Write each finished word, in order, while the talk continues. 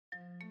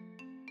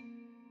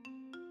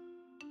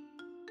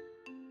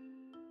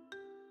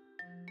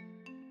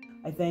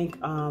I think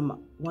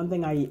one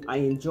thing I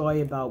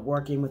enjoy about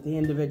working with the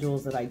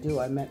individuals that I do,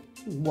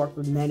 work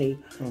with many,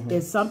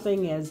 is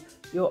something is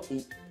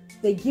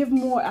they give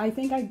more. I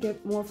think I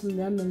get more from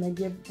them than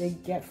they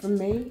get from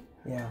me.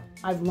 Yeah.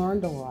 I've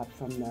learned a lot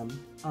from them.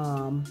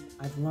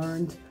 I've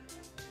learned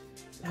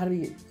how to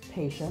be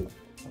patient.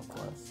 Of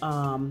course.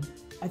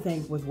 I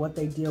think with what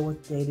they deal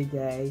with day to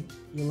day,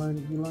 you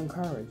learn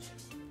courage.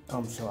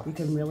 I'm sure. You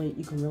can really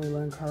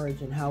learn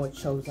courage and how it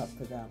shows up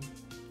for them.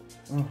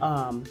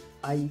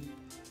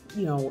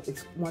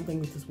 It's one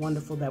thing that's just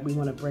wonderful that we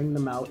want to bring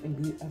them out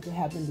and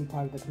have them be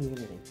part of the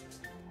community,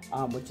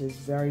 which is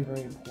very,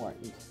 very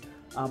important.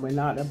 We're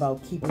not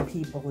about keeping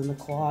people in the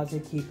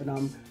closet, keeping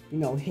them,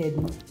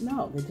 hidden.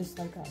 No, they're just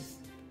like us.